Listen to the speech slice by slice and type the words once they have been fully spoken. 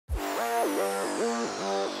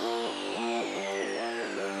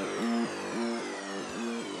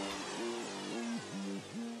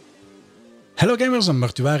Hello gamers, I'm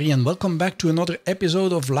Mortuari and welcome back to another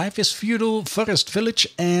episode of Life is Feudal Forest Village.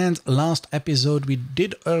 And last episode we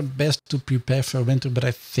did our best to prepare for winter, but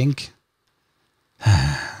I think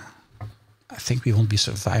we won't be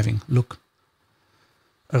surviving. Look,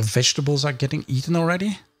 our vegetables are getting eaten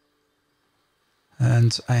already.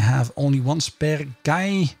 And I have only one spare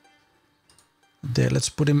guy. There, let's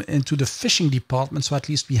put him into the fishing department so at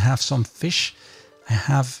least we have some fish. I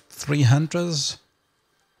have 3 hunters.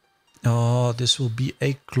 Oh, this will be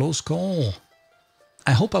a close call.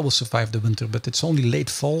 I hope I will survive the winter, but it's only late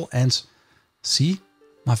fall and see,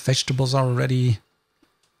 my vegetables are already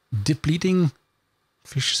depleting.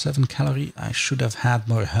 Fish 7 calorie. I should have had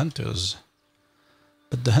more hunters.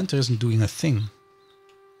 But the hunter isn't doing a thing.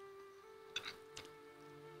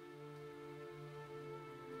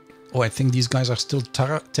 Oh, I think these guys are still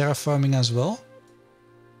terraforming as well.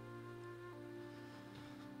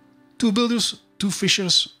 2 builders, 2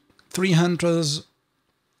 fishers, 3 hunters,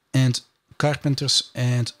 and carpenters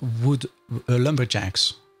and wood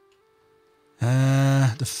lumberjacks.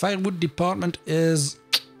 The firewood department is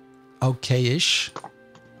okay-ish.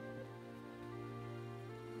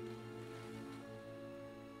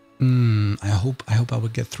 I hope I will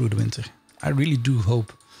get through the winter. I really do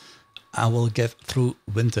hope I will get through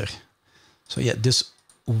winter. So yeah, this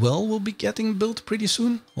well will be getting built pretty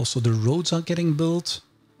soon. Also the roads are getting built.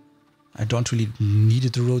 I don't really need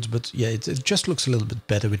the roads, but yeah, it just looks a little bit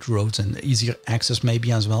better with roads and easier access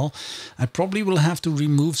maybe as well. I probably will have to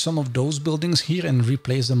remove some of those buildings here and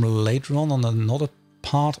replace them later on another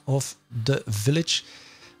part of the village.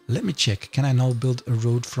 Let me check. Can I now build a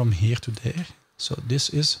road from here to there? So this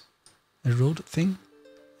is a road thing.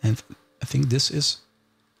 And I think this is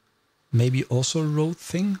maybe also a road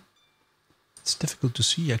thing. It's difficult to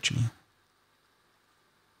see actually.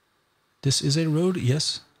 This is a road,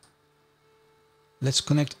 yes. Let's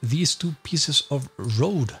connect these 2 pieces of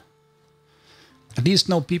road. At least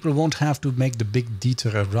now people won't have to make the big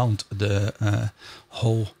detour around the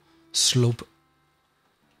whole slope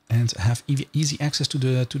and have easy access to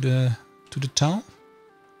the town.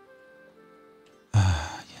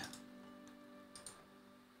 Yeah.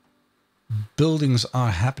 Buildings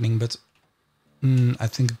are happening, but I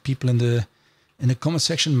think people in the comment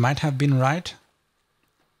section might have been right.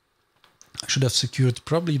 I should have secured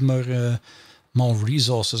probably more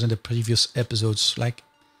resources in the previous episodes. Like,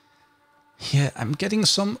 yeah, I'm getting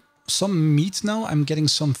some meat now. I'm getting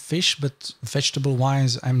some fish, but vegetable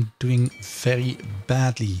wise, I'm doing very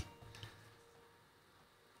badly.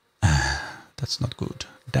 That's not good.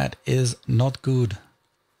 That is not good.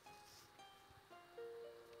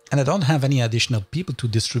 And I don't have any additional people to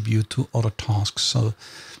distribute to other tasks. So,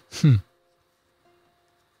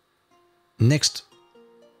 next,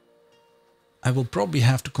 I will probably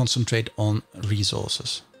have to concentrate on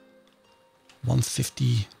resources.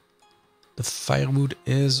 150. The firewood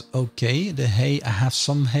is okay. The hay, I have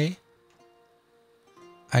some hay.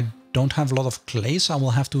 I don't have a lot of clay, so I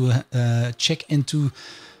will have to check into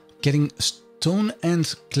getting stone and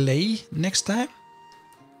clay next time.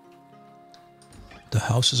 The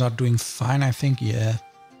houses are doing fine, I think. Yeah,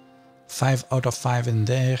 5 out of 5 in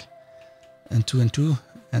there. And 2 and 2.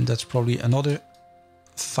 And that's probably another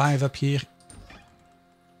 5 up here.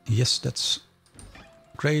 Yes, that's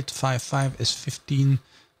great. 5 is 15,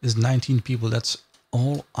 is 19 people. That's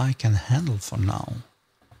all I can handle for now.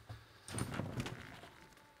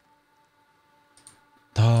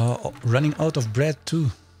 Running out of bread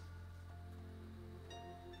too.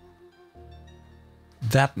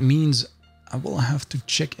 That means I will have to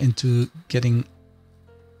check into getting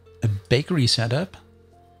a bakery set up.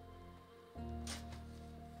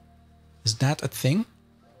 Is that a thing?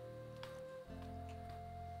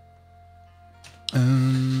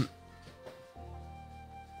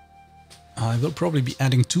 I will probably be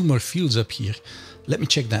adding 2 more fields up here. Let me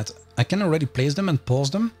check that. I can already place them and pause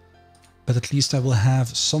them, but at least I will have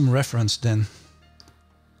some reference then.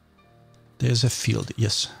 There's a field,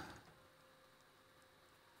 yes.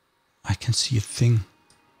 I can see a thing.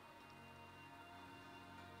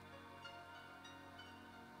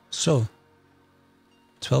 So,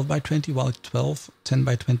 12 by 20, while 10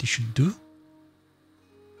 by 20 should do.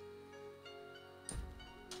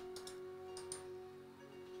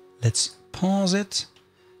 Let's pause it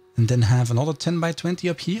and then have another 10 by 20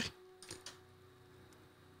 up here.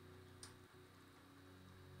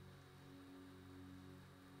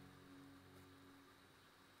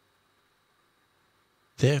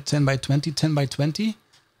 There, 10 by 20, 10 by 20.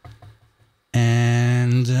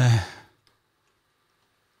 And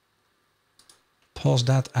pause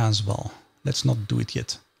that as well. Let's not do it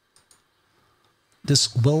yet.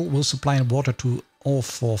 This well will supply water to all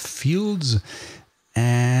for fields.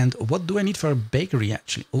 And what do I need for a bakery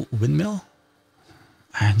actually? Oh, windmill.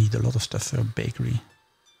 I need a lot of stuff for a bakery.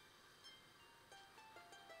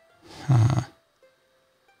 Huh.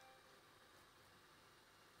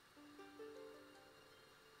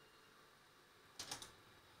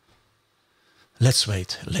 Let's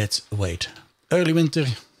wait. Early winter.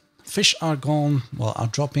 Fish are gone. Well, are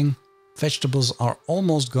dropping. Vegetables are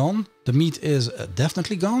almost gone. The meat is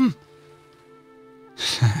definitely gone.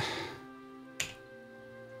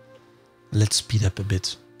 Let's speed up a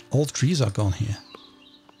bit. All trees are gone here.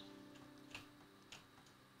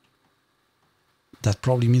 That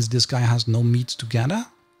probably means this guy has no meat to gather.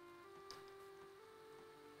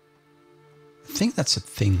 I think that's a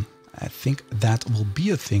thing. I think that will be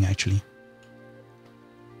a thing actually.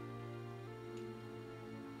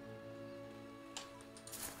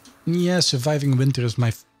 Yeah, surviving winter is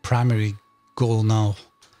my primary goal now.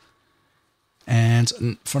 And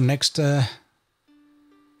for next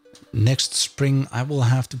spring, I will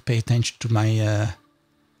have to pay attention to my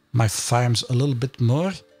my farms a little bit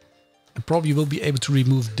more. I probably will be able to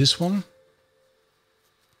remove this one.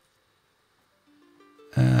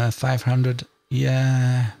 500.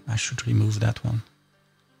 Yeah, I should remove that one.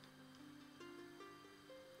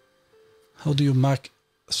 How do you mark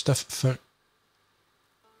stuff for?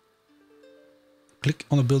 Click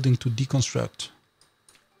on a building to deconstruct.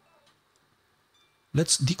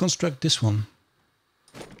 Let's deconstruct this one.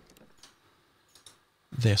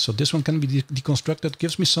 There, so this one can be deconstructed.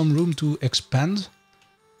 Gives me some room to expand.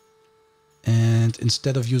 And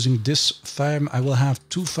instead of using this farm, I will have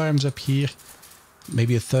 2 farms up here.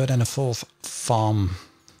 Maybe a 3rd and a 4th farm.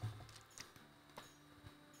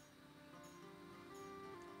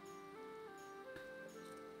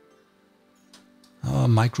 Oh,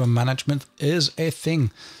 micromanagement is a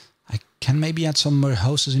thing. I can maybe add some more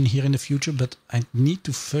houses in here in the future, but I need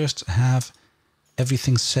to first have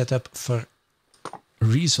everything set up for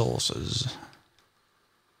resources.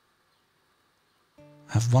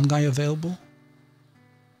 Have 1 guy available.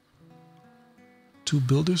 2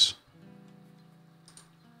 builders.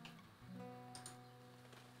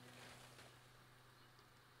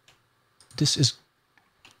 This is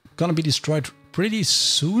gonna be destroyed pretty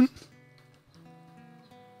soon.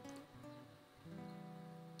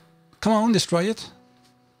 Come on, destroy it.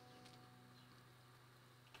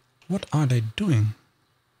 What are they doing?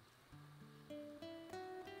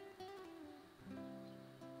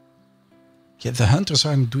 Yeah, the hunters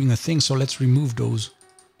aren't doing a thing, so let's remove those.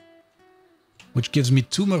 Which gives me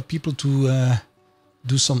 2 more people to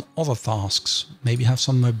do some other tasks. Maybe have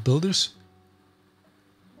some builders.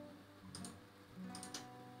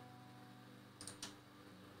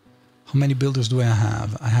 How many builders do I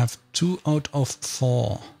have? I have 2 out of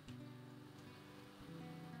 4.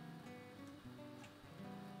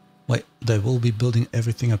 Wait, they will be building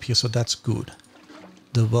everything up here, so that's good.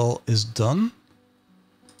 The well is done.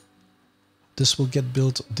 This will get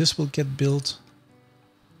built. This will get built.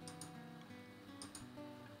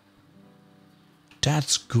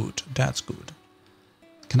 That's good. That's good.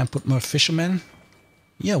 Can I put more fishermen?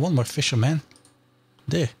 Yeah, 1 more fisherman.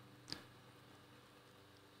 There.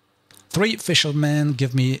 3 fishermen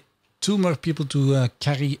give me 2 more people to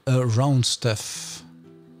carry around stuff.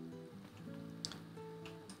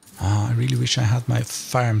 Oh, I really wish I had my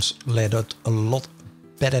farms laid out a lot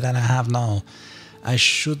better than I have now. I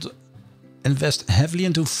should invest heavily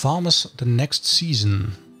into farmers the next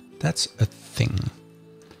season. That's a thing.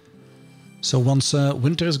 So once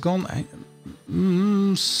winter is gone,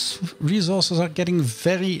 resources are getting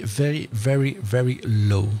very, very, very, very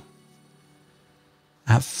low.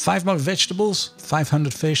 I have 5 more vegetables,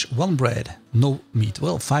 500 fish, 1 bread, no meat.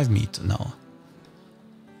 Well, 5 meat now.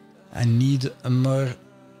 I need a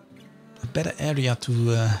better area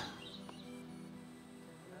to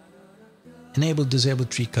enable disable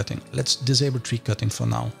tree cutting. Let's disable tree cutting for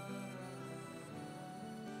now.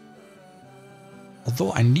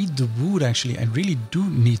 Although I need the wood actually, I really do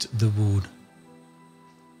need the wood.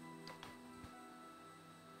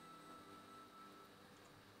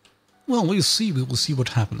 Well, we'll see. We will see what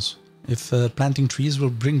happens. If planting trees will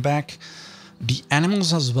bring back the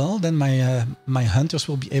animals as well, then my hunters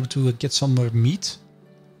will be able to get some more meat.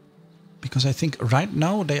 Because I think right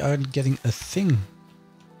now they aren't getting a thing.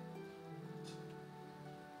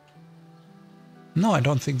 No, I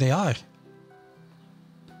don't think they are.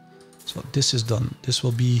 So this is done. This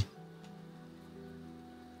will be...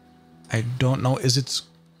 I don't know, is it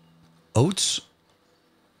oats?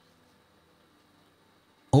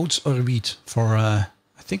 Oats or wheat for... I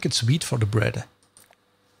think it's wheat for the bread.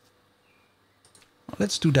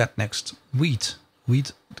 Let's do that next. Wheat.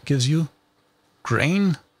 Wheat gives you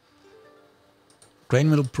grain. Grain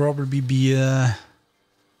will probably be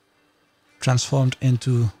transformed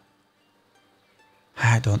into...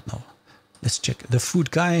 I don't know. Let's check. The food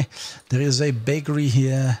guy. There is a bakery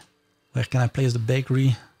here. Where can I place the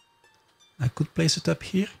bakery? I could place it up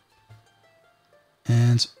here.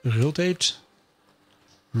 And rotate.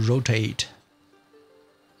 Rotate.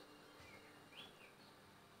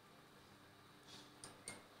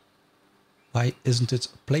 Why isn't it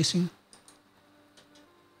placing?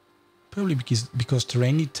 Probably because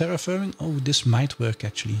terrain needs terraforming. Oh, this might work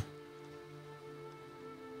actually.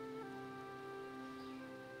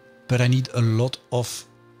 But I need a lot of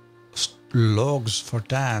logs for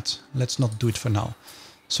that. Let's not do it for now.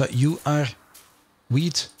 So you are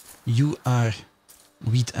wheat. You are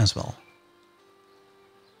wheat as well.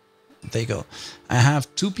 There you go. I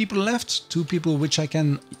have 2 people left. 2 people which I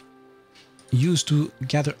can use to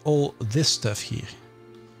gather all this stuff here.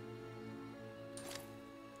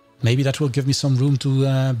 Maybe that will give me some room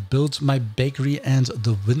to build my bakery and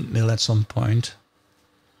the windmill at some point.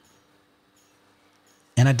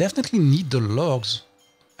 And I definitely need the logs.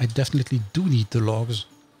 I definitely do need the logs.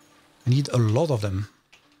 I need a lot of them.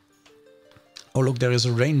 Oh look, there is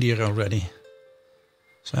a reindeer already.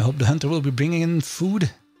 So I hope the hunter will be bringing in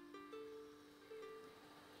food.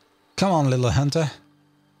 Come on, little hunter.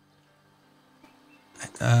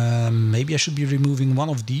 Maybe I should be removing one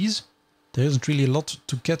of these. There isn't really a lot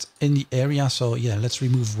to get in the area, so yeah, let's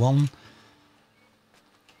remove one.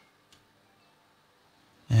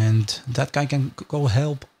 And that guy can go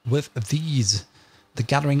help with these, the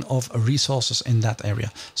gathering of resources in that area.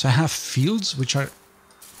 So I have fields, which are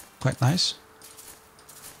quite nice.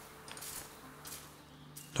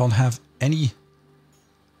 Don't have any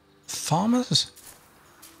farmers.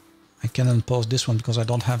 I can then pause this one because I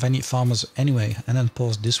don't have any farmers anyway, and then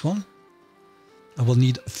pause this one. I will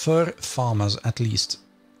need 4 farmers at least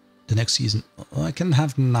the next season. Oh, I can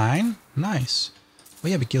have 9. Nice. Oh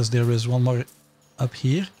yeah, because there is one more up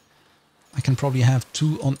here. I can probably have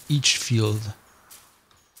 2 on each field.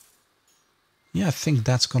 Yeah, I think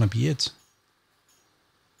that's gonna be it.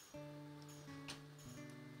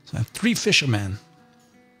 So I have 3 fishermen.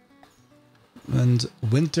 And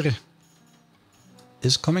winter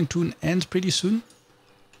is coming to an end pretty soon.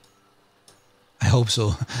 I hope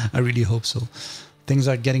so. I really hope so. Things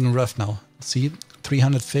are getting rough now. See,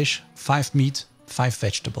 300 fish, 5 meat, 5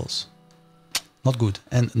 vegetables. Not good.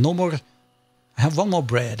 And no more. I have 1 more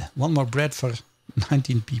bread. 1 more bread for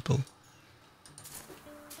 19 people.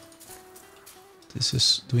 This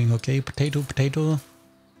is doing okay. Potato, potato.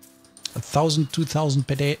 1,000, 2,000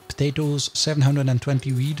 potatoes,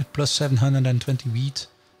 720 wheat, plus 720 wheat.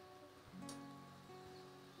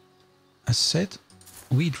 I said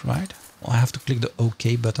wheat, right? Oh, I have to click the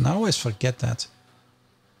OK button. I always forget that.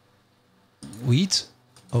 Wheat.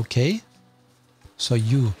 OK. So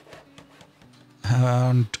you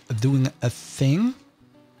aren't doing a thing.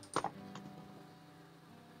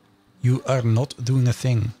 You are not doing a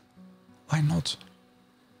thing. Why not?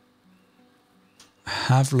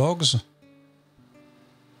 Have logs.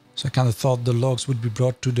 So I kind of thought the logs would be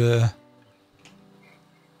brought to the...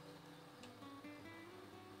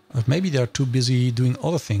 Or maybe they are too busy doing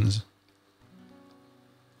other things.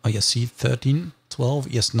 Oh, you see, 13, 12.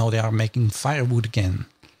 Yes, now they are making firewood again.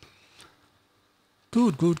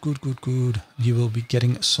 Good, good, good, good, good. You will be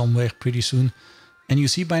getting somewhere pretty soon. And you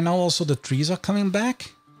see by now also the trees are coming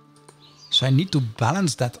back. So I need to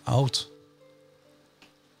balance that out.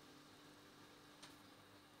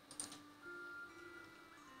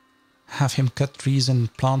 Have him cut trees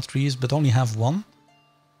and plant trees, but only have 1.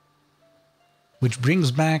 Which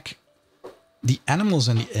brings back the animals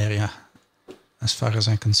in the area, as far as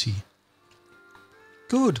I can see.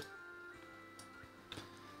 Good.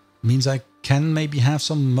 Means I can maybe have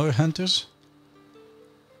some more hunters.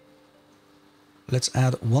 Let's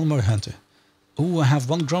add 1 more hunter. Oh, I have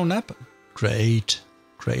 1 grown up. Great,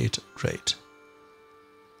 great, great.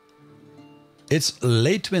 It's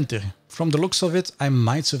late winter. From the looks of it, I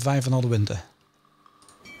might survive another winter.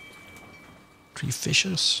 3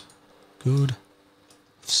 fishers. Good.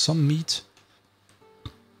 Some meat.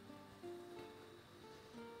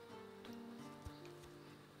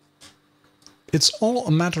 It's all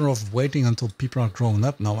a matter of waiting until people are grown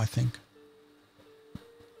up now, I think.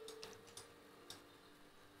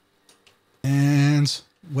 And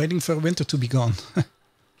waiting for winter to be gone.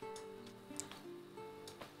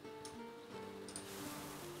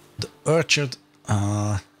 The orchard.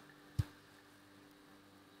 I've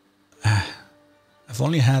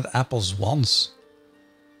only had apples once.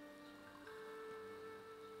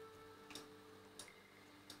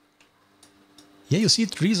 Yeah, you see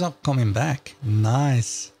trees are coming back.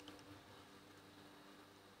 Nice.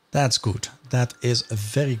 That's good. That is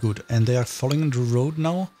very good. And they are following the road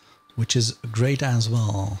now, which is great as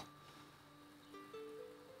well.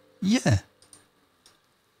 Yeah.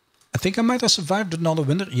 I think I might have survived another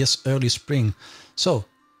winter. Yes, early spring. So,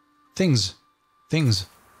 things.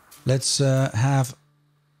 Let's have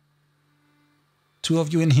 2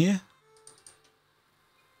 of you in here.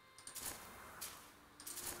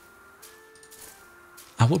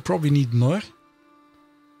 I will probably need more.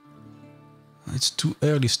 It's too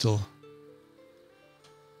early still.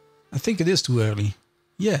 I think it is too early.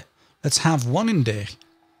 Yeah, let's have 1 in there.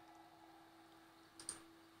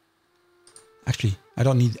 Actually, I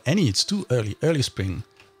don't need any. It's too early. Early spring.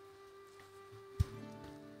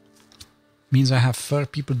 Means I have 4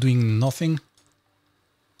 people doing nothing.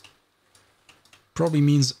 Probably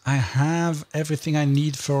means I have everything I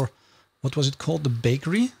need for, what was it called? The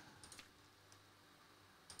bakery?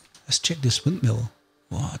 Let's check this windmill.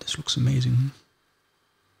 Wow, this looks amazing.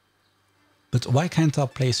 But why can't I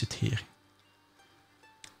place it here?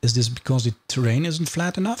 Is this because the terrain isn't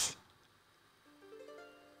flat enough?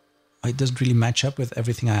 It doesn't really match up with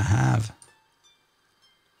everything I have.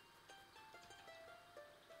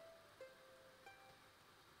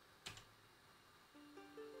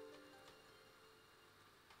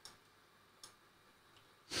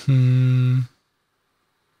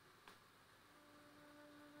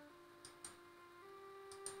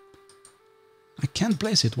 I can't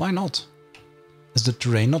place it. Why not? Is the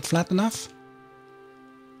terrain not flat enough?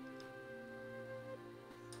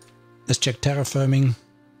 Let's check terraforming.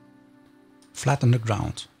 Flatten the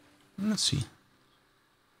ground. Let's see.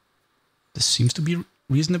 This seems to be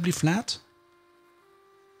reasonably flat.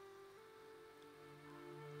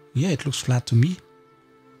 Yeah, it looks flat to me.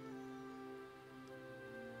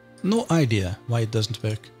 No idea why it doesn't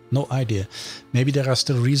work. No idea. Maybe there are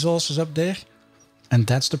still resources up there and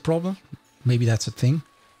that's the problem. Maybe that's a thing.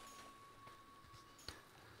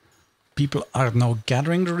 People are now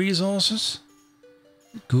gathering the resources.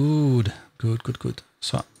 Good.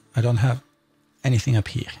 So I don't have anything up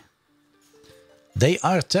here. They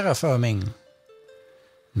are terraforming.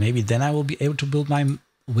 Maybe then I will be able to build my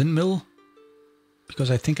windmill. Because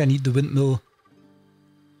I think I need the windmill.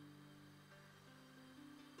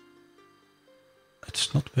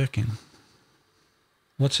 It's not working.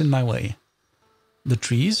 What's in my way? The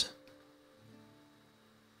trees?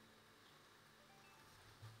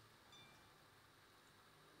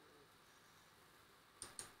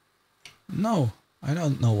 No, I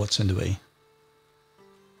don't know what's in the way.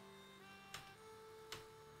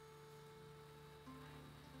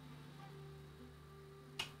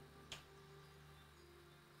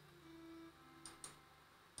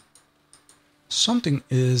 Something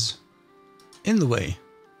is in the way.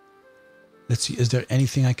 Let's see, is there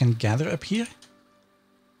anything I can gather up here?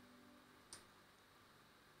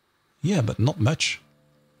 Yeah, but not much.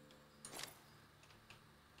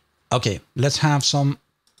 Okay, let's have some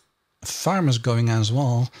farmers going as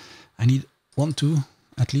well. I need 1, 2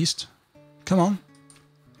 at least. Come on.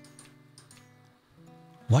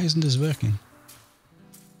 Why isn't this working?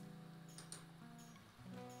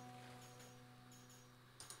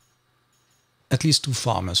 At least 2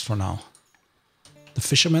 farmers for now. The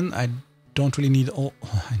fishermen, I don't really need all.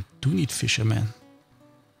 Oh, I do need fishermen.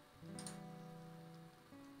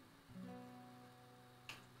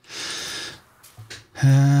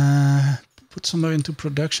 Put some more into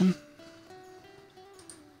production.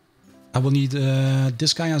 I will need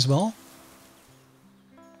this guy as well.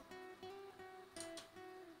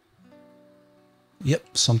 Yep,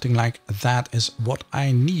 something like that is what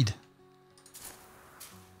I need.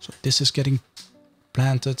 So this is getting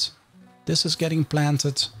planted. This is getting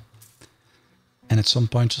planted. And at some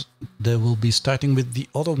point they will be starting with the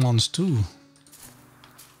other ones too.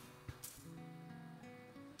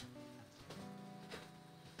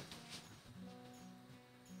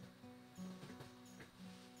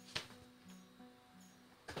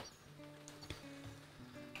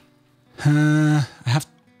 I have,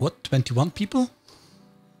 what, 21 people?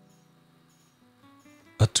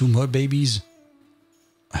 2 more babies.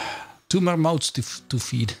 2 more mouths to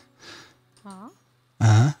feed.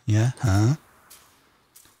 Yeah,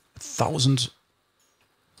 1,000.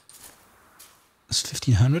 It's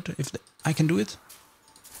 1,500 if I can do it.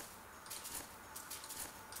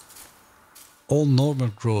 All normal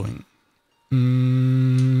growing.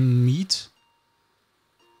 Meat.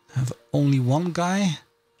 I have only 1 guy.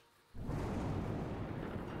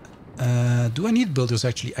 Do I need builders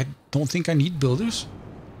actually? I don't think I need builders.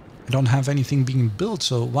 I don't have anything being built,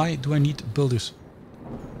 so why do I need builders?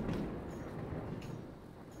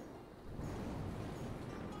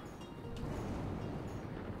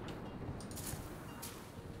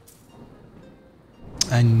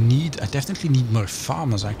 I definitely need more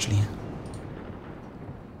farmers, actually.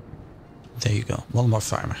 There you go, one more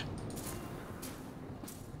farmer.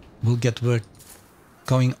 We'll get work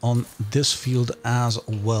going on this field as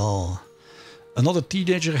well. Another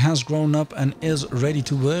teenager has grown up and is ready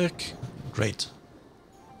to work. Great.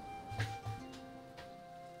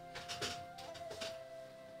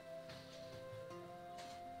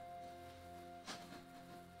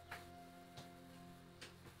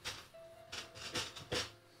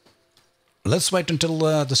 Let's wait until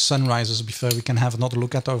the sun rises before we can have another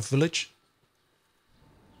look at our village.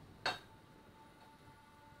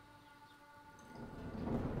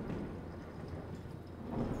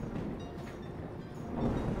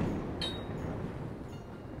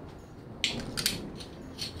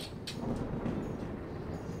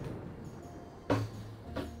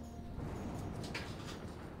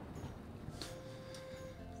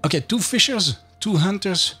 Okay, 2 fishers, 2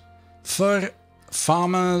 hunters, 4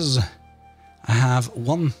 farmers. I have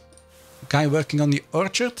 1 guy working on the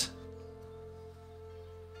orchard.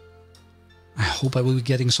 I hope I will be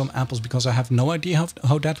getting some apples because I have no idea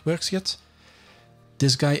how that works yet.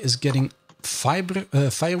 This guy is getting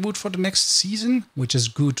firewood for the next season, which is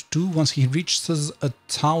good too. Once he reaches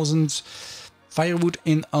 1,000 firewood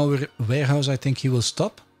in our warehouse, I think he will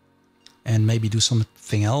stop and maybe do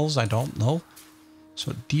something else. I don't know.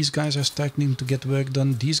 So these guys are starting to get work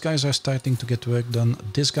done. These guys are starting to get work done.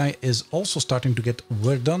 This guy is also starting to get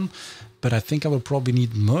work done. But I think I will probably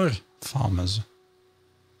need more farmers.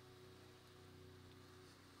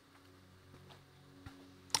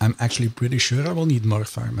 I'm actually pretty sure I will need more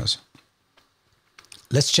farmers.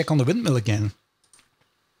 Let's check on the windmill again.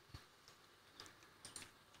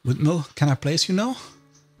 Windmill, can I place you now?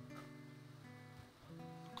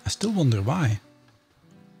 I still wonder why.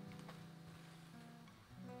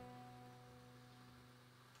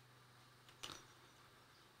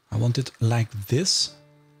 I want it like this.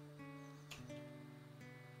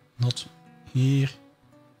 Not here,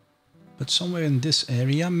 but somewhere in this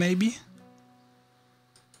area maybe?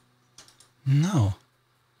 No.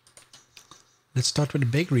 Let's start with the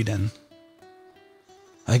bakery then.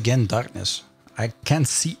 Again, darkness. I can't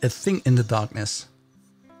see a thing in the darkness.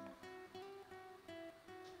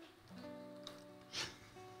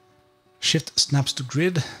 Shift snaps to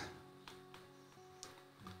grid.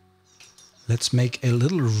 Let's make a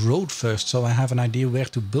little road first so I have an idea where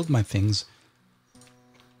to build my things.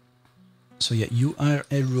 So yeah, you are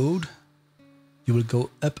a road. You will go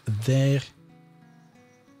up there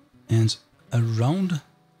and around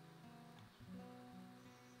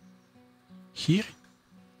here.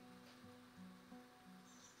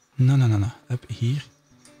 No. Up here.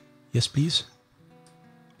 Yes, please.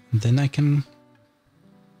 And then I can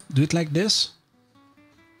do it like this.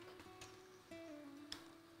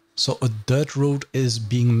 So a dirt road is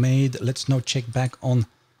being made. Let's now check back on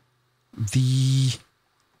the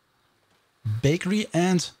bakery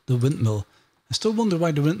and the windmill. I still wonder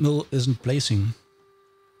why the windmill isn't placing.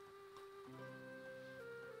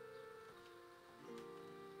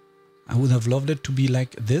 I would have loved it to be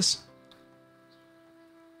like this.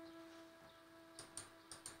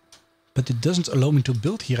 But it doesn't allow me to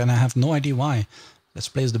build here and I have no idea why. Let's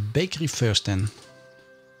place the bakery first then.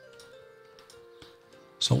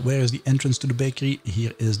 So where is the entrance to the bakery?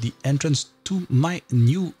 Here is the entrance to my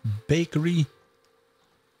new bakery.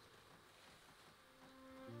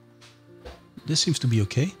 This seems to be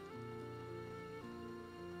okay.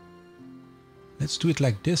 Let's do it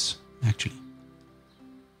like this, actually.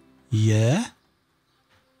 Yeah.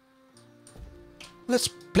 Let's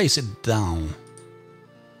place it down.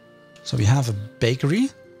 So we have a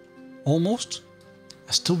bakery, almost.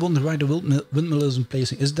 I still wonder why the windmill isn't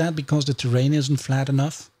placing. Is that because the terrain isn't flat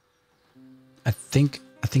enough? I think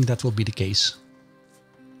that will be the case.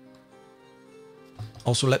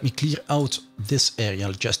 Also, let me clear out this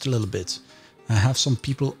area just a little bit. I have some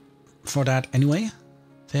people for that anyway.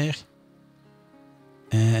 There.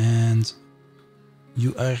 And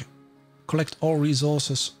you are collect all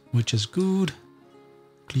resources, which is good.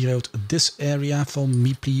 Clear out this area for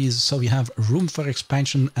me, please, so we have room for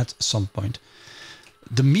expansion at some point.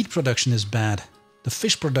 The meat production is bad. The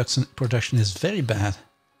fish production is very bad.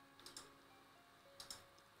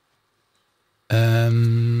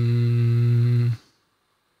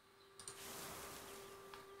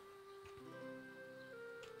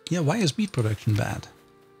 Yeah, why is meat production bad?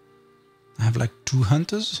 I have like 2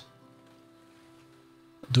 hunters.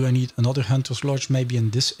 Do I need another hunter's lodge maybe in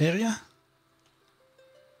this area?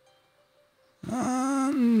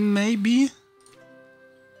 Maybe.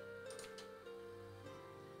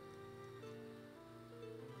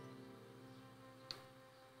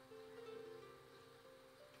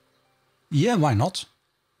 Yeah, why not?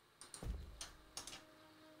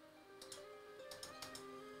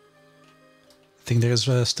 I think there is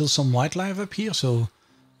still some wildlife up here, so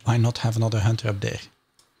why not have another hunter up there?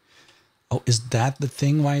 Oh, is that the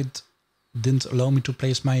thing why it didn't allow me to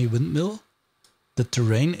place my windmill? The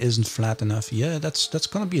terrain isn't flat enough. Yeah, that's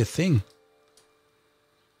gonna be a thing.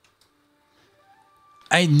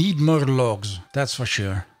 I need more logs, that's for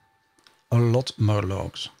sure. A lot more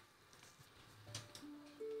logs.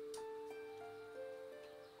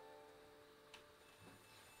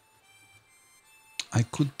 I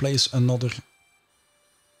could place another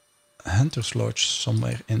hunter's lodge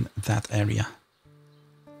somewhere in that area.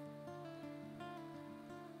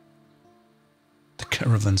 The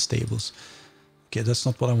caravan stables. Okay, that's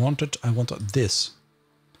not what I wanted. I wanted this.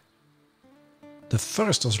 The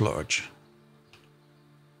forester's lodge.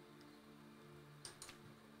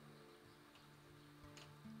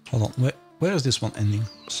 Hold on, where is this one ending?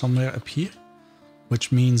 Somewhere up here?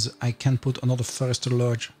 Which means I can put another forester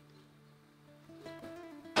lodge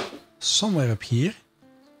somewhere up here.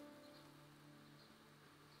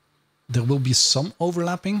 There will be some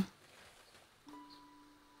overlapping.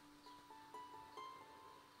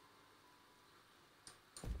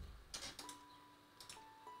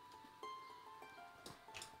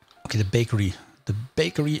 Okay, the bakery. The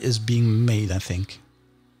bakery is being made, I think.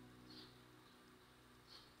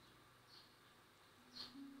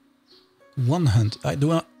 One hunt. I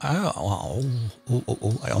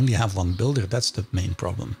only have one builder. That's the main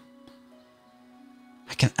problem.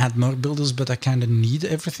 I can add more builders, but I kind of need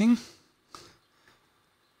everything.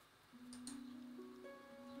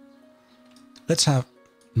 Let's have...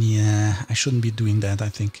 Yeah, I shouldn't be doing that, I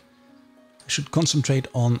think. I should concentrate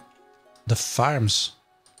on the farms.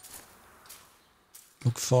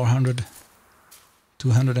 Look, 400,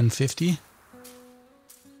 250.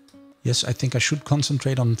 Yes, I think I should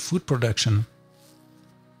concentrate on food production.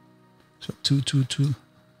 So 222.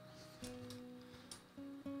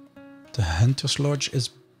 The hunter's lodge is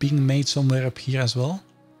being made somewhere up here as well.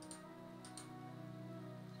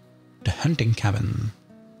 The hunting cabin.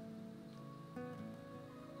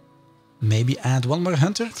 Maybe add one more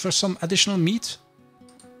hunter for some additional meat.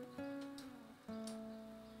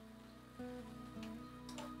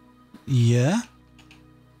 Yeah.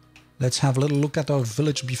 Let's have a little look at our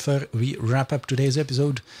village before we wrap up today's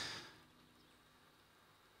episode.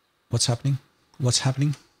 What's happening? What's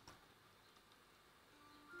happening?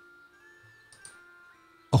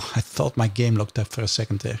 Oh, I thought my game locked up for a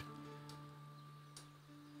second there.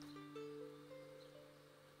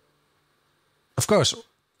 Of course,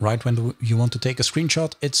 right when you want to take a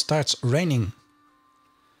screenshot, it starts raining.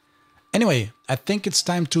 Anyway, I think it's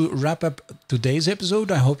time to wrap up today's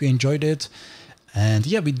episode. I hope you enjoyed it. And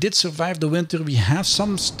yeah, we did survive the winter. We have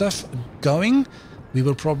some stuff going. We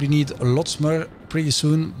will probably need lots more pretty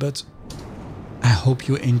soon, but I hope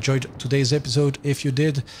you enjoyed today's episode. If you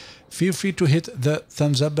did, feel free to hit the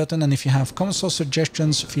thumbs up button. And if you have comments or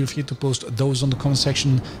suggestions, feel free to post those on the comment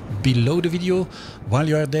section below the video. While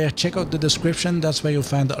you are there, check out the description. That's where you'll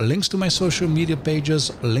find links to my social media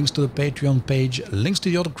pages, links to the Patreon page, links to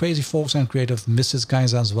the other crazy folks and creative Misfits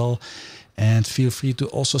guys as well. And feel free to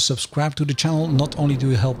also subscribe to the channel. Not only do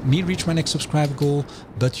you help me reach my next subscriber goal,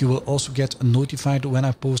 but you will also get notified when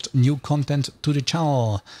I post new content to the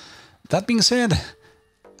channel. That being said,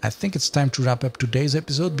 I think it's time to wrap up today's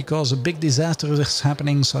episode because a big disaster is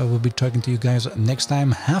happening. So I will be talking to you guys next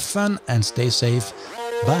time. Have fun and stay safe.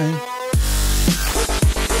 Bye.